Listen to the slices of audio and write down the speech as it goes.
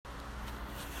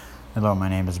Hello, my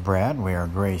name is Brad. We are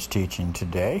grace teaching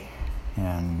today,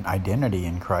 and identity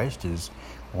in Christ is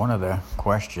one of the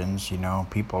questions.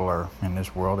 People are in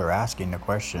this world are asking the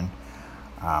question,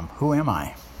 who am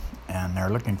I? And they're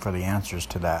looking for the answers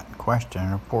to that question.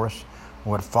 And of course,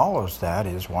 what follows that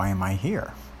is, why am I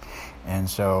here? And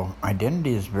so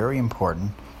identity is very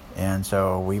important. And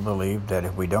so we believe that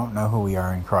if we don't know who we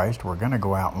are in Christ, we're going to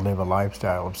go out and live a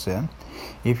lifestyle of sin.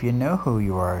 If you know who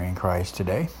you are in Christ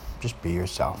today, just be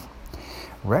yourself.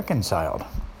 Reconciled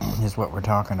is what we're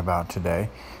talking about today.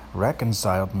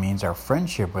 Reconciled means our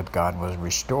friendship with God was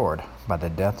restored by the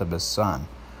death of His Son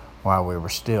while we were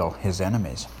still His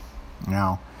enemies.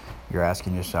 Now, you're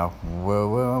asking yourself,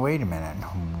 well, wait a minute.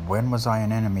 When was I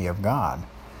an enemy of God?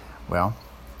 Well,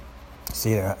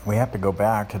 see, we have to go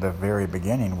back to the very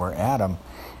beginning where Adam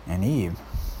and Eve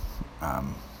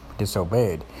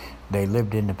disobeyed. They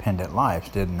lived independent lives,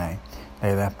 didn't they?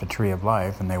 They left the tree of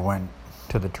life and they went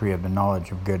to the tree of the knowledge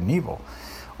of good and evil.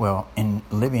 Well, in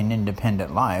living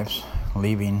independent lives,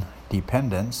 leaving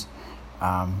dependence,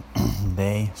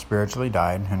 they spiritually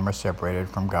died and were separated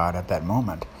from God at that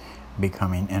moment,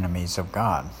 becoming enemies of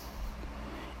God.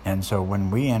 And so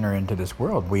when we enter into this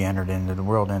world, we entered into the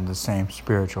world in the same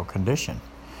spiritual condition,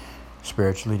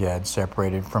 spiritually dead,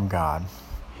 separated from God.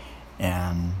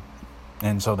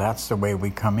 And so that's the way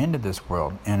we come into this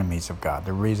world, enemies of God.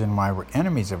 The reason why we're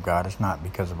enemies of God is not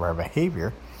because of our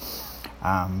behavior,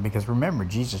 because remember,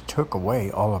 Jesus took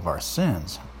away all of our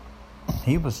sins.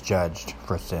 He was judged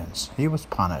for sins. He was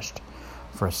punished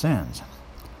for sins.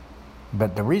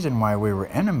 But the reason why we were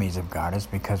enemies of God is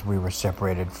because we were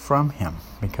separated from Him,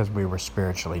 because we were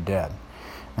spiritually dead.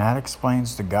 That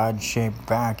explains the God-shaped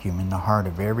vacuum in the heart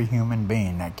of every human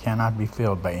being that cannot be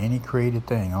filled by any created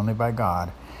thing, only by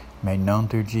God, made known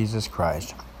through Jesus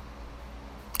Christ.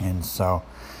 And so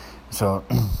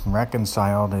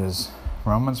reconciled is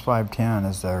Romans 5:10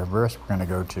 is the verse we're going to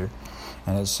go to.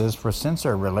 And it says, "For since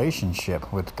our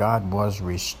relationship with God was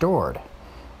restored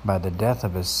by the death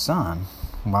of His Son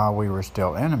while we were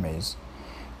still enemies,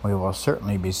 we will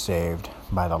certainly be saved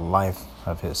by the life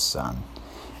of His Son."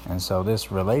 And so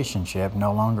this relationship,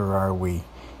 no longer are we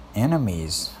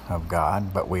enemies of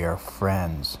God, but we are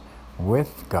friends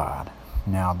with God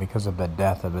now because of the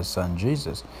death of His Son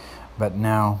Jesus. But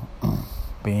now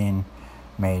being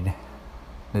made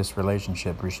this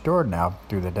relationship restored now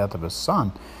through the death of His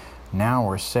Son, now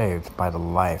we're saved by the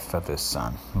life of His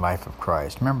Son, life of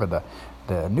Christ. Remember,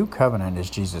 the new covenant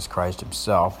is Jesus Christ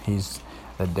Himself. He's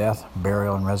the death,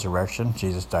 burial, and resurrection.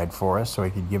 Jesus died for us so He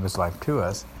could give His life to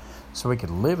us, so He could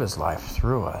live His life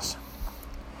through us.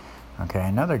 Okay,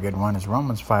 another good one is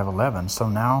Romans 5:11. So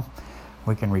now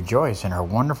we can rejoice in our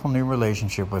wonderful new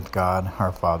relationship with God,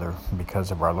 our Father, because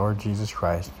of our Lord Jesus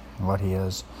Christ and what He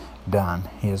has done.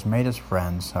 He has made us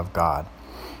friends of God.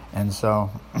 And so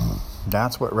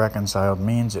that's what reconciled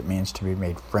means. It means to be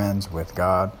made friends with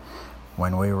God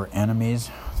when we were enemies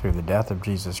through the death of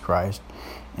Jesus Christ.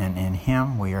 And in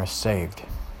Him we are saved.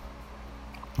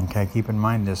 Okay, keep in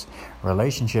mind this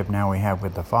relationship now we have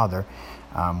with the Father.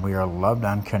 We are loved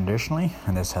unconditionally,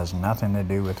 and this has nothing to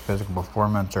do with physical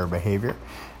performance or behavior.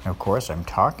 And of course, I'm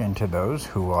talking to those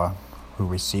who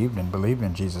received and believed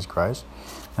in Jesus Christ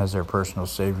as their personal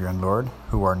Savior and Lord,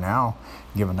 who are now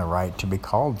given the right to be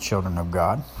called children of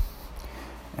God.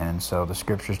 And so the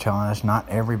Scripture is telling us not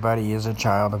everybody is a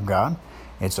child of God.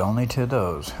 It's only to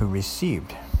those who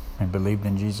received and believed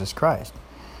in Jesus Christ.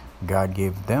 God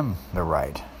gave them the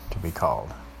right to be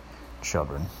called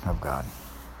children of God.